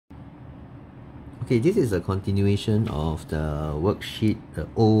Okay, this is a continuation of the worksheet, the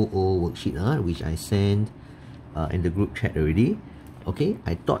OO worksheet, which I sent in the group chat already. Okay,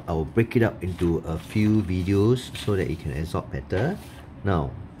 I thought I will break it up into a few videos so that it can absorb better.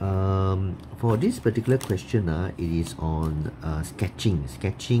 Now, for this particular question, it is on sketching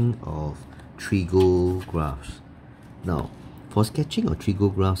of trigo graphs. Now, for sketching of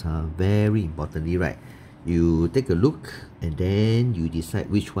trigo graphs, very importantly, right, you take a look and then you decide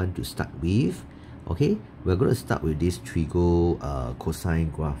which one to start with. Okay, we're going to start with this trigo cosine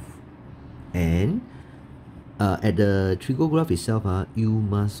graph, and at the trigo graph itself, you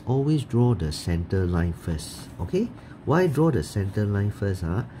must always draw the center line first. Okay, why draw the center line first?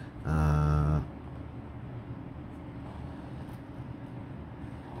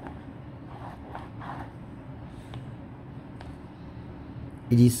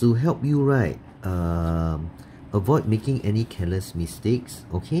 It is to help you, right, avoid making any careless mistakes.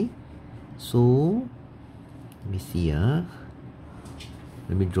 Okay, so let me see.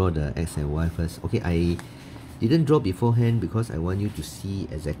 Let me draw the x and y first. Okay, I didn't draw beforehand because I want you to see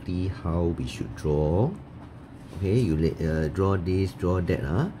exactly how we should draw. Okay, you draw this, draw that,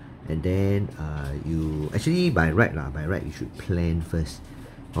 and then you actually by right you should plan first.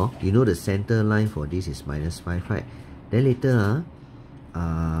 You know the center line for this is -5, right? Then later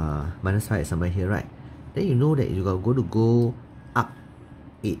 -5 is somewhere here, right? Then you know that you are going to go up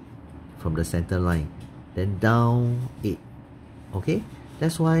 8 from the center line, then down 8. Okay,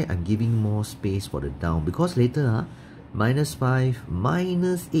 that's why I'm giving more space for the down, because later -5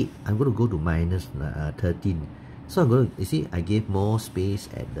 minus 8, I'm going to go to -13. So I'm going to, you see, I gave more space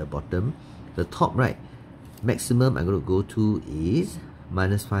at the bottom. The top, right, maximum I'm going to go to is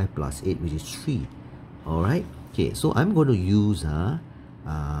 -5 plus 8, which is 3. All right. Okay, so I'm going to use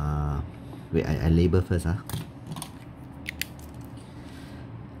wait, I label first.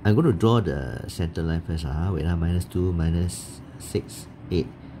 I'm going to draw the center line first. Wait, -2, -6, 8,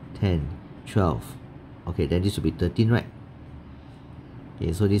 10, 12. Okay, then this will be 13, right?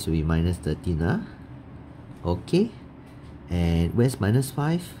 Okay, so this will be -13. Okay, and where's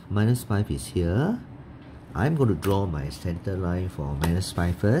 -5? -5 is here. I'm going to draw my center line for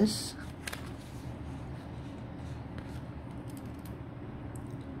 -5 first.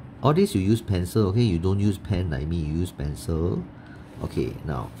 All this you use pencil, okay? You don't use pen like me, you use pencil. Okay,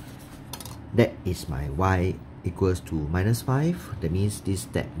 now that is my y equals to -5. That means this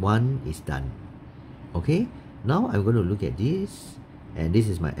step 1 is done. Okay, now I'm going to look at this, and this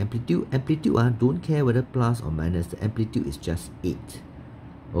is my amplitude. Amplitude, don't care whether plus or minus, the amplitude is just 8.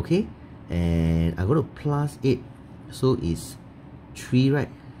 Okay, and I'm going to plus 8, so it's 3, right?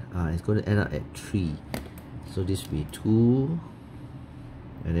 It's going to end up at 3. So this will be 2,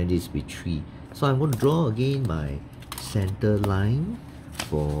 and then this will be 3. So I'm going to draw again my center line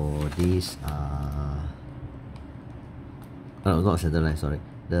for this not center line, sorry,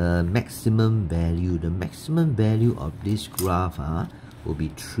 the maximum value. The maximum value of this graph will be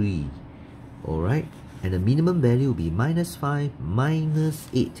 3. Alright, and the minimum value will be -5 minus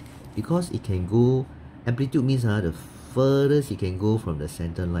 8, because it can go, amplitude means the furthest it can go from the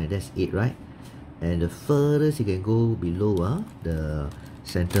center line, that's 8, right? And the furthest it can go below the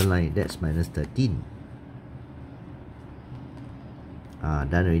center line, that's -13.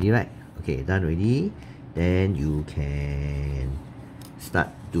 Done already, right? Okay, done already. Then you can start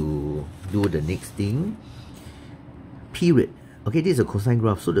to do the next thing. Period. Okay, this is a cosine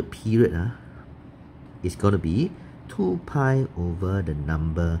graph, so the period is going to be 2 pi over the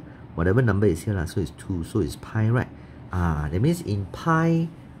number, whatever number is here, so it's 2, so it's pi, right? That means in pi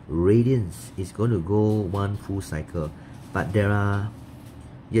radians, it's going to go 1 full cycle. But there are,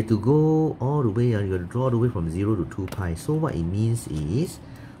 you have to go all the way, you have to draw all the way from 0 to 2 pi. So what it means is,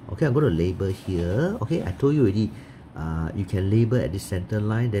 okay, I'm going to label here. Okay, I told you already, you can label at this center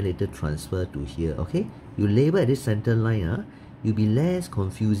line, then later transfer to here. Okay, you label at this center line, you'll be less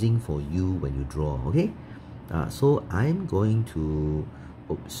confusing for you when you draw. Okay, so I'm going to,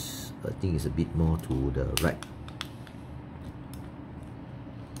 oops, I think it's a bit more to the right.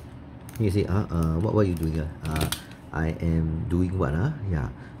 You see, what are you doing? I am doing what? Yeah,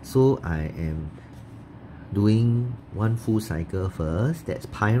 so I am doing 1 full cycle first, that's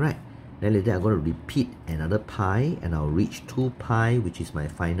pi, right? Then later I'm going to repeat another pi, and I'll reach 2 pi, which is my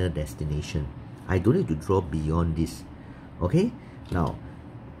final destination. I don't need to draw beyond this. Okay, now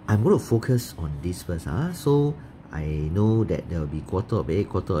I'm going to focus on this first. So I know that there will be quarter of 8,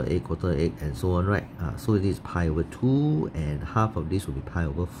 quarter of 8, quarter of 8, and so on, right? So this is pi over 2, and half of this will be pi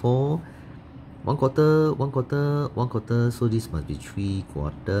over 4. 1 quarter, 1 quarter, 1 quarter, so this must be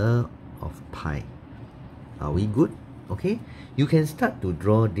 3/4 of pi. Are we good? Okay, you can start to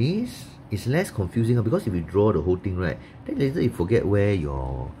draw this it's less confusing because if you draw the whole thing, right, then later you forget where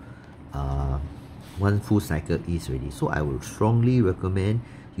your one full cycle is already. So I will strongly recommend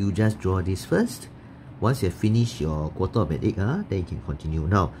you just draw this first. Once you have finished your quarter of an egg, then you can continue.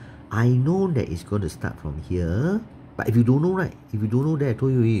 Now, I know that it's going to start from here, but if you don't know, right, if you don't know that, I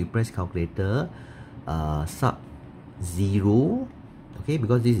told you, you press calculator, sub 0, okay,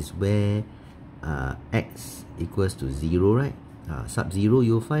 because this is where x equals to 0, right? Sub 0,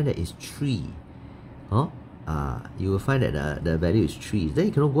 you'll find that it's 3. You will find that the value is 3. Then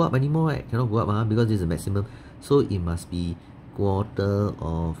you cannot go up anymore, right? Cannot go up because this is the maximum. So it must be quarter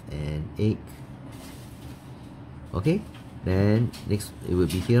of an egg. Okay? Then next it will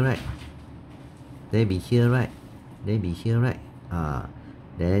be here, right? Then be here, right? Then be here, right?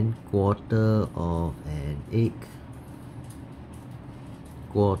 Then quarter of an egg.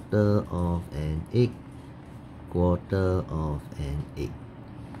 Quarter of an egg. Quarter of an egg.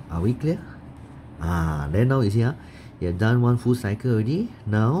 Are we clear? Then now you see, you have done one full cycle already.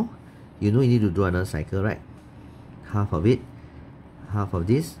 Now, you know you need to draw another cycle, right? Half of it, half of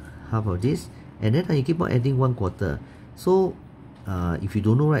this, and then you keep on adding 1/4. So, if you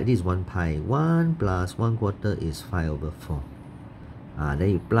don't know, right, this is 1 pi. 1 plus 1/4 is 5/4. Then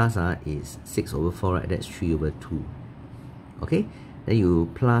you plus is 6/4, right? That's 3/2. Okay? Then you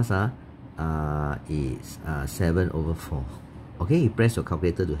plus is 7/4. Okay, you press your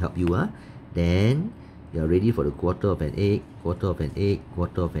calculator to help you. Then you're ready for the quarter of an egg, quarter of an egg,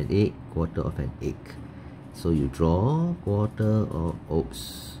 quarter of an egg, quarter of an egg. So you draw quarter of,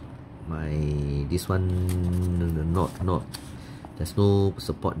 oops, this one not there's no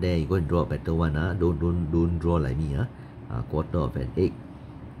support there. You go and draw a better one. Don't draw like me. Quarter of an egg,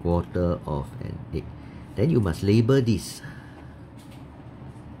 quarter of an egg. Then you must label this.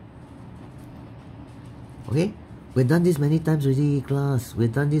 Okay, we've done this many times already, class.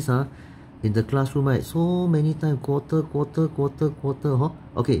 We've done this in the classroom, right? So many times, quarter.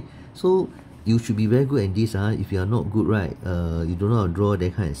 Okay, so you should be very good at this. If you are not good, right, you don't know how to draw,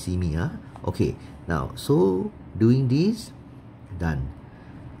 then come and see me. Okay, now, so doing this, done.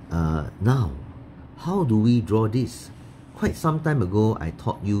 Now, how do we draw this? Quite some time ago, I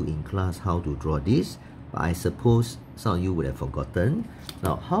taught you in class how to draw this, but I suppose some of you would have forgotten.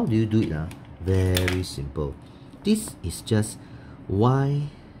 Now, how do you do it? Very simple. This is just y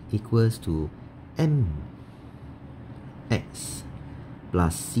equals to mx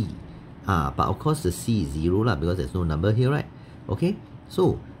plus c. But of course the c is 0 because there's no number here, right? Okay,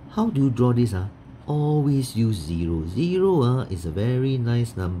 so how do you draw this? Always use 0. 0 is a very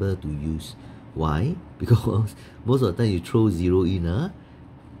nice number to use. Why? Because most of the time you throw 0 in,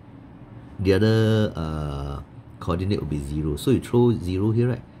 the other coordinate will be 0. So you throw 0 here,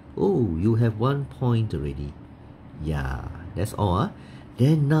 right? Oh, you have 1 point already. Yeah, that's all.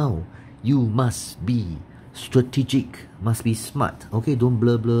 Then now, you must be strategic, must be smart. Okay, don't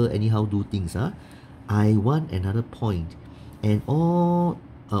blur anyhow do things. I want another point. And all,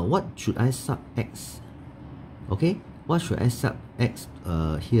 what should I sub x? Okay, what should I sub x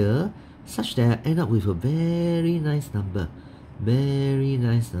here? Such that I end up with a very nice number. Very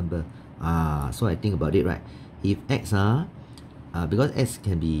nice number. So I think about it, right? If x, because x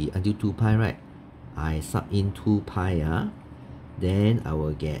can be until 2 pi, right? I sub in 2 pi, then I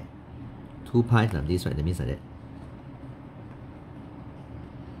will get 2 pi times this, right? That means like that.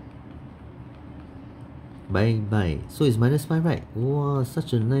 Bye. So it's minus 5, right? Wow,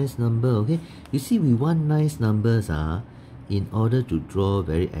 such a nice number, okay? You see, we want nice numbers in order to draw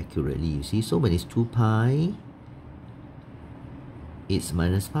very accurately, you see. So when it's 2 pi, it's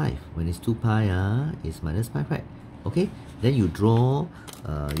minus 5. When it's 2 pi, it's minus 5, right? Okay? Then you draw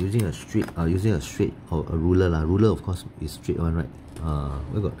using a straight or a ruler. Ruler, of course, is straight one, right?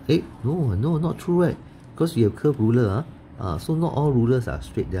 We got, no, not true, right? Because we have curved ruler, so not all rulers are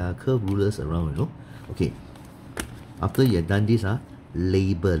straight. There are curved rulers around, you know. Okay, after you have done this,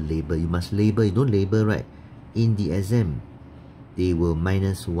 label. You must label. You don't label, right? In the exam, they will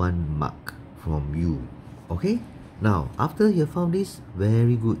minus 1 mark from you. Okay. Now, after you have found this,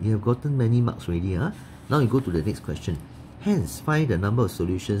 very good. You have gotten many marks already. Now you go to the next question. Hence, find the number of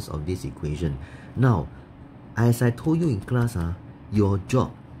solutions of this equation. Now, as I told you in class, your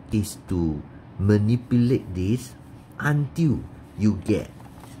job is to manipulate this until you get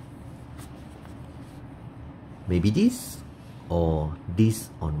maybe this or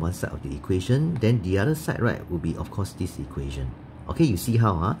this on one side of the equation. Then the other side, right, will be, of course, this equation. Okay, you see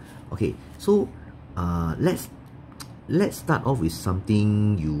how? Okay, so let's start off with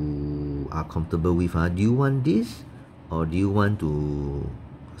something you are comfortable with. Do you want this or do you want to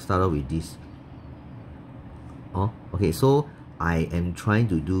start off with this? Okay, so I am trying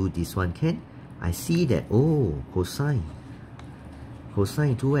to do this one, can I see that, oh, cosine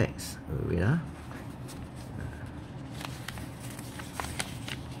 2x, wait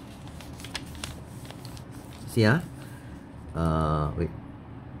see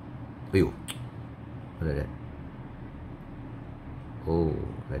wait, like that, oh,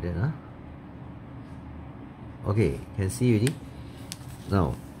 like that, okay, can see already.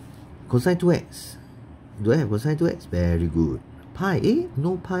 Now, cosine 2x, do I have cosine 2x? Very good. Pi,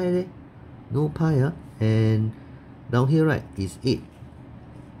 no pi, no pi, and down here, right, is 8.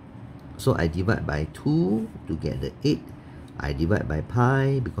 So I divide by 2 to get the 8. I divide by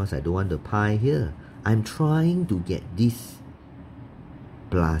pi because I don't want the pi here. I'm trying to get this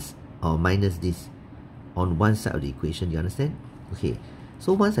plus or minus this on one side of the equation. Do you understand? Okay.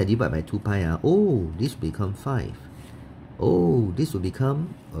 So once I divide by 2 pi, oh, this will become 5. Oh, this will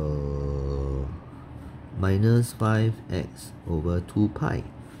become minus 5x over 2 pi.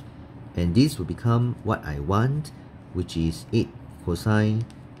 And this will become what I want, which is 8 cosine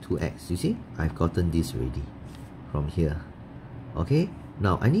 2x. You see, I've gotten this already from here. Okay,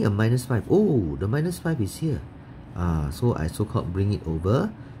 now I need a minus 5. Oh, the minus 5 is here. So I so-called bring it over.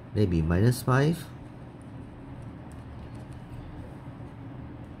 Maybe minus 5.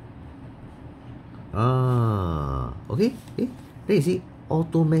 Okay. Then you see,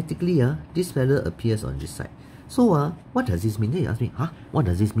 automatically this value appears on this side. So what does this mean? Then you ask me, what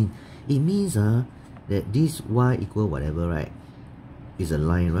does this mean? It means that this y equal whatever, right, is a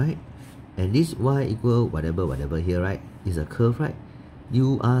line, right? And this y equal whatever here, right, is a curve, right?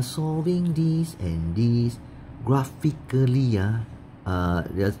 You are solving this and this graphically.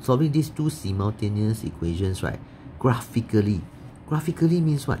 They are solving these two simultaneous equations, right? Graphically. Graphically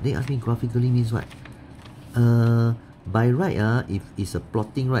means what? They ask me graphically means what? By right, if it's a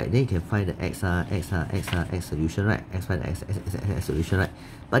plotting, right, then you can find the x solution, right? Find the x solution, right?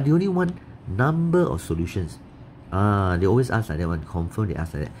 But they only want number of solutions. They always ask like that one. Confirm they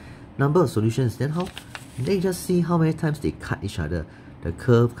ask like that. Number of solutions. Then how? They just see how many times they cut each other. The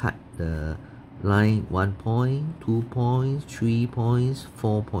curve cut the line 1 point, 2 points, 3 points,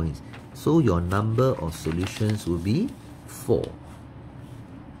 4 points. So your number of solutions will be 4.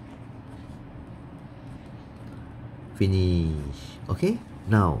 Finish. Okay.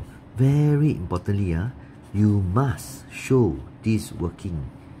 Now, very importantly, you must show this working.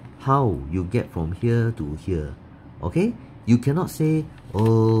 How you get from here to here. Okay. You cannot say,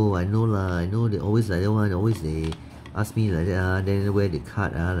 oh, I know lah. I know they always like that one. Always they ask me like that. Then where they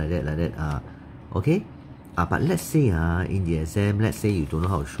cut like that. Okay. But let's say in the exam, let's say you don't know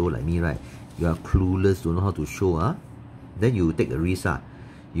how to show like me, right? You are clueless, don't know how to show. Then you take a risk.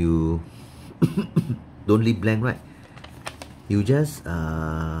 You don't leave blank, right? You just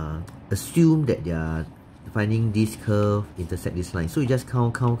assume that they are finding this curve intersect this line. So you just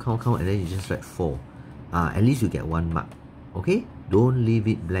count, and then you just write 4. At least you get 1 mark. Okay? Don't leave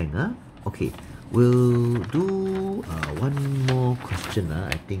it blank. Okay. We'll do one more question.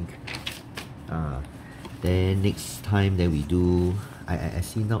 I think. Then next time that we do. I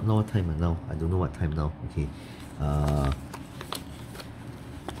see now time now. I don't know what time now. Okay.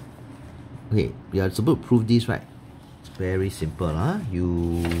 Okay. We are supposed to prove this, right? Very simple.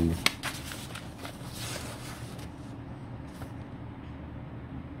 You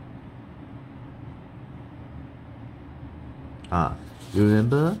you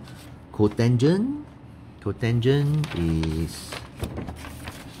remember cotangent? Cotangent is,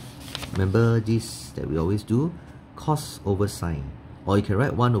 remember this that we always do, cos over sine, or you can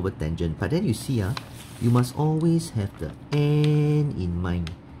write 1 over tangent. But then you see you must always have the n in mind.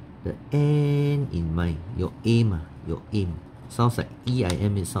 The n in mind. Your aim. Your aim. Sounds like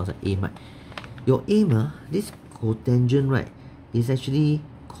EIM, it sounds like aim, right? Your aim, this cotangent, right, is actually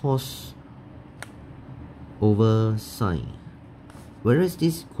cos over sine. Whereas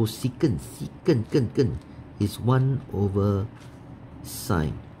this cosecant, secant, is 1 over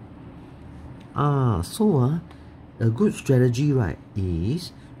sine. So a good strategy, right,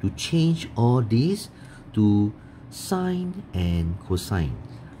 is to change all this to sine and cosine.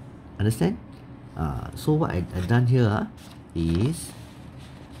 Understand? So what I've done here is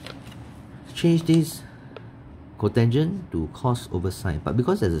change this cotangent to cos over sine. But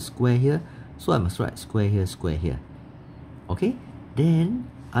because there's a square here, so I must write square here. Okay? Then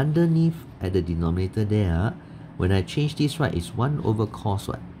underneath at the denominator there, when I change this, right, it's 1 over cos,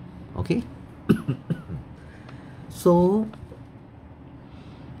 what? Okay? So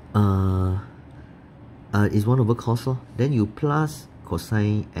it's 1 over cos, then you plus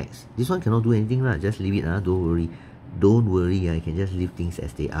cosine x. This one cannot do anything, right? Just leave it. Don't worry. You can just leave things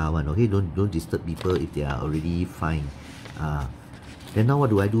as they are. Okay, don't disturb people if they are already fine. Then now what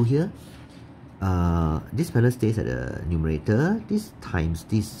do I do here? This fella stays at the numerator. This times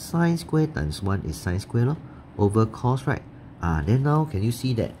this sine square times 1 is sine square lor, over cos, right? Then now can you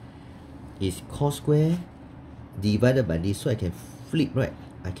see that is cos square divided by this, so I can flip, right?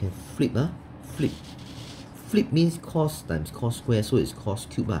 I can flip, flip. Flip means cos times cos square, so it's cos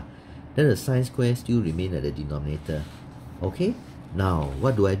cube. Then the sine square still remain at the denominator. Okay? Now,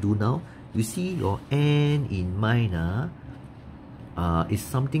 what do I do now? You see your n in mine is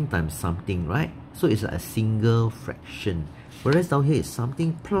something times something, right? So it's like a single fraction. Whereas down here is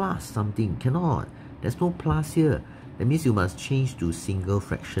something plus something. Cannot. There's no plus here. That means you must change to single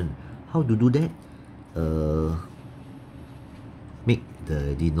fraction. How to do that? Make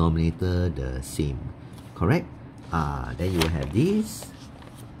the denominator the same. Correct? Then you will have this.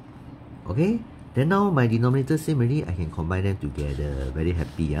 Okay? Then now my denominator same already. I can combine them together. Very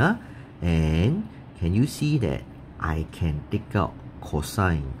happy. And can you see that I can take out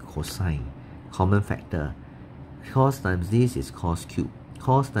cosine, common factor. Cos times this is cos cube.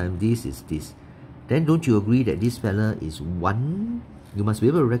 Cos times this is this. Then don't you agree that this fella is 1? You must be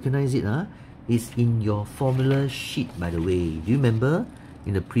able to recognize it. It's in your formula sheet, by the way. Do you remember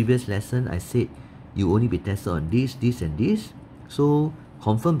in the previous lesson I said you only be tested on this, this and this? So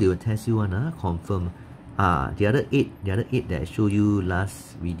confirm they will test you one. Confirm. The other 8 that I showed you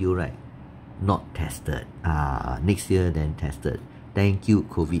last video, right? Not tested. Next year then tested. Thank you,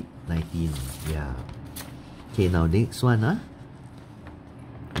 COVID-19. Yeah. Okay, now next one. 1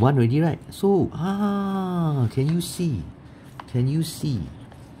 already, right? So, can you see? Can you see?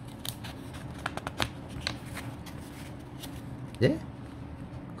 There?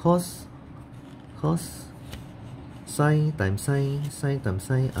 Cos, sine times sine, sine times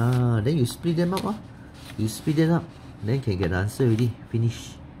sine. Then you split them up. You split them up. Then can get the answer already.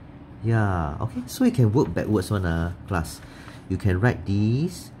 Finish. Yeah, okay. So you can work backwards class. You can write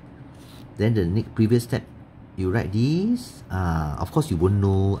this. Then the next previous step, you write this. Of course you won't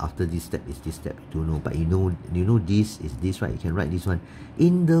know after this step is this step. You don't know, but you know this is this, right? You can write this one.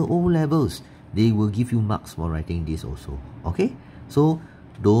 In the O levels, they will give you marks for writing this also. Okay? So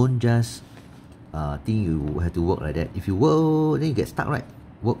don't just think you have to work like that. If you work, then you get stuck, right?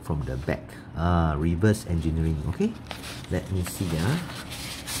 Work from the back. Reverse engineering. Okay? Let me see.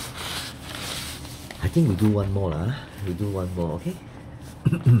 I think we do one more. We do one more, okay?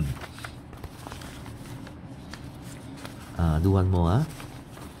 Do one more.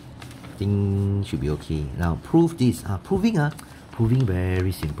 Think should be okay. Now prove this. Proving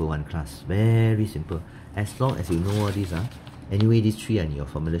very simple one, class. Very simple. As long as you know all this. Anyway, these 3 are in your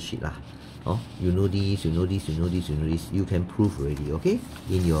formula sheet. You know this, you know this, you know this, you know this. You can prove already, okay?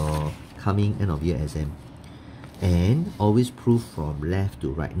 In your coming end of year exam. And always prove from left to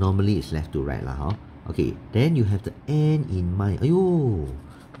right. Normally it's left to right. Okay, then you have the n in mind. Ayo,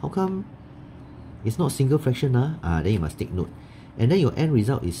 how come it's not single fraction? Then you must take note. And then your end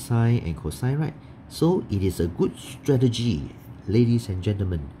result is sine and cosine, right? So it is a good strategy, ladies and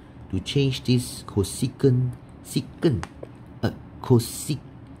gentlemen, to change this cosecant,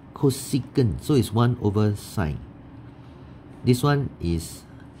 cosecant. So it's 1 over sine. This one is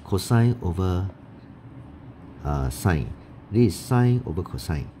cosine over sine. This is sine over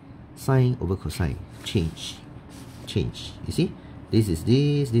cosine. Sine over cosine. Change. You see? This is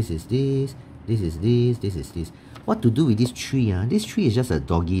this, this is this, this is this, this is this. What to do with this 3? This 3 is just a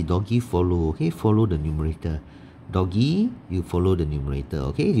doggy. Doggy follow, okay? Follow the numerator. Doggy, you follow the numerator,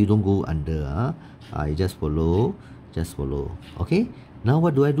 okay? You don't go under. You just follow. Okay? Now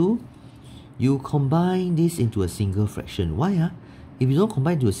what do? You combine this into a single fraction. Why? If you don't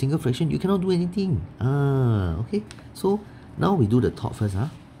combine to a single fraction, you cannot do anything. Okay? So now we do the top first.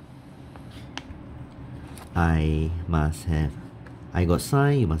 I got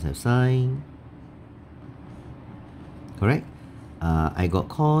sine, you must have sine. Correct? I got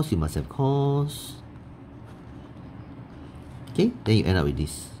cos, you must have cos. Okay, then you end up with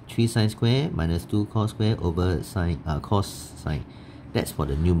this. 3 sine square minus 2 cos square over sine, cos sine. That's for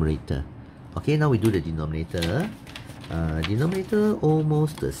the numerator. Okay, now we do the denominator. Denominator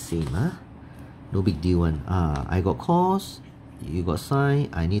almost the same. No big deal one. I got cos, you got sine,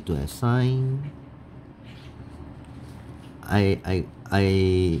 I need to have sine.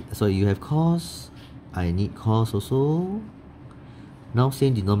 So you have cos, I need cos also. Now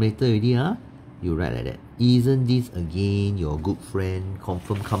same denominator already. You write like that. Isn't this again your good friend?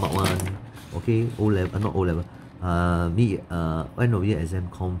 Confirm come out one. Okay, O level, not O level. End of year exam,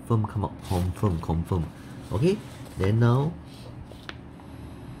 confirm come out. Confirm. Okay, then now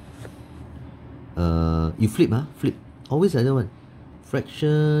you flip. Flip. Always like that one.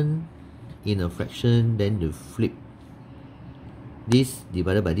 Fraction in a fraction, then you flip. This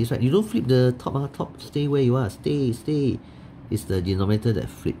divided by this, right? You don't flip the top, top. Stay where you are. Stay. It's the denominator that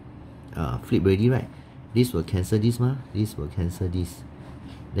flip. Flip already, right? This will cancel this, This will cancel this.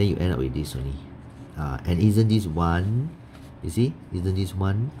 Then you end up with this only. And isn't this 1? You see? Isn't this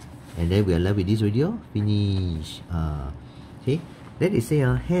 1? And then we are left with this already. Finish. Okay. Then they say,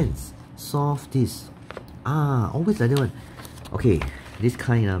 hence, solve this. Always like that one. Okay. This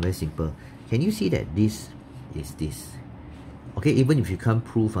kind, very simple. Can you see that this is this? Okay, even if you can't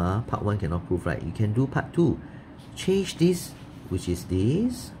prove, part 1 cannot prove, right? You can do part 2. Change this, which is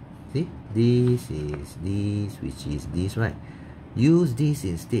this. See? This is this, which is this, right? Use this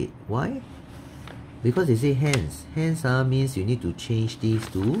instead. Why? Because they say hence. Hence means you need to change this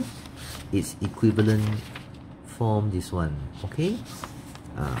to its equivalent form, this one. Okay?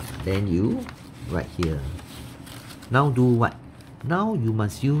 Then you write here. Now do what? Now you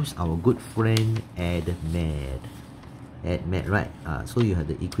must use our good friend add math. Add math, right? So you have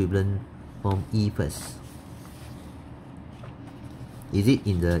the equivalent form E first. Is it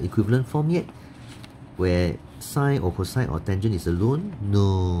in the equivalent form yet? Where sine or cosine or tangent is alone?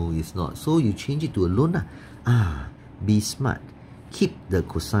 No, it's not. So you change it to alone. Be smart. Keep the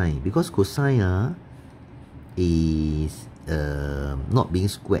cosine. Because cosine is not being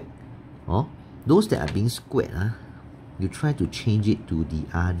squared. Those that are being squared, you try to change it to the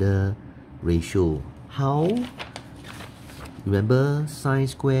other ratio. How? Remember, sine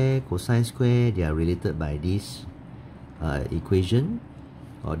square, cosine square, they are related by this equation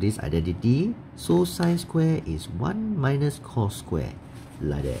or this identity. So sine square is 1 minus cos square,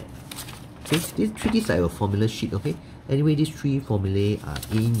 like that. Okay, these are your formula sheet. Okay, anyway, these 3 formulae are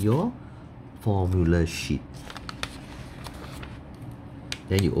in your formula sheet.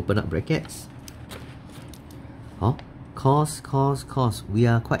 Then you open up brackets. Cos. We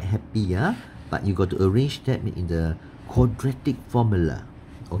are quite happy, but you got to arrange that in the quadratic formula.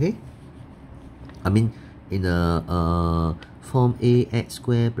 Okay, I mean in a form ax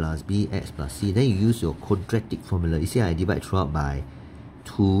squared plus bx plus c. Then you use your quadratic formula. You see, I divide throughout by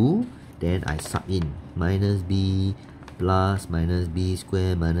 2. Then I sub in minus b plus minus b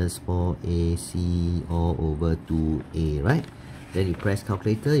squared minus 4ac all over 2a, right? Then you press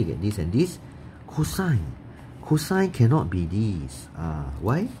calculator, you get this and this. Cosine. Cosine cannot be this.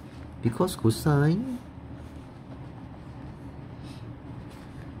 Why? Because cosine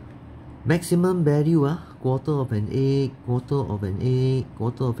maximum value, quarter of an egg, quarter of an egg,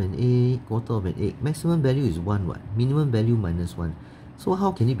 quarter of an egg, quarter of an egg. Maximum value is 1, what? Minimum value minus 1. So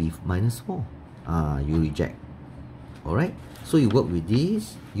how can it be minus 4? You reject. Alright? So you work with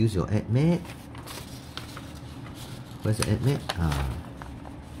this. Use your add math. Where's the add math?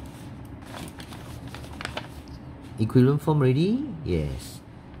 Equivalent form ready? Yes.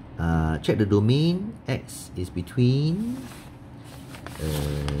 Check the domain. X is between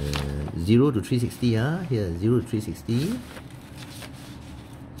 0 to 360. Here 0 to 360.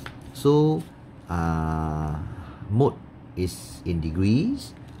 So mode is in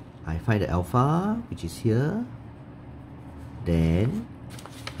degrees. I find the alpha, which is here. Then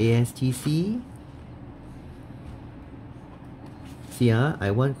ASTC. See, I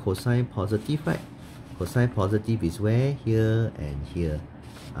want cosine positive, right? Cosine positive is where? Here and here.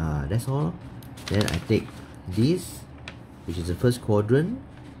 That's all. Then I take this, which is the first quadrant.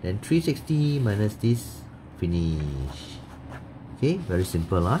 Then 360 minus this. Finish. Okay, very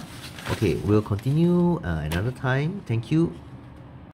simple. Okay, we'll continue another time. Thank you.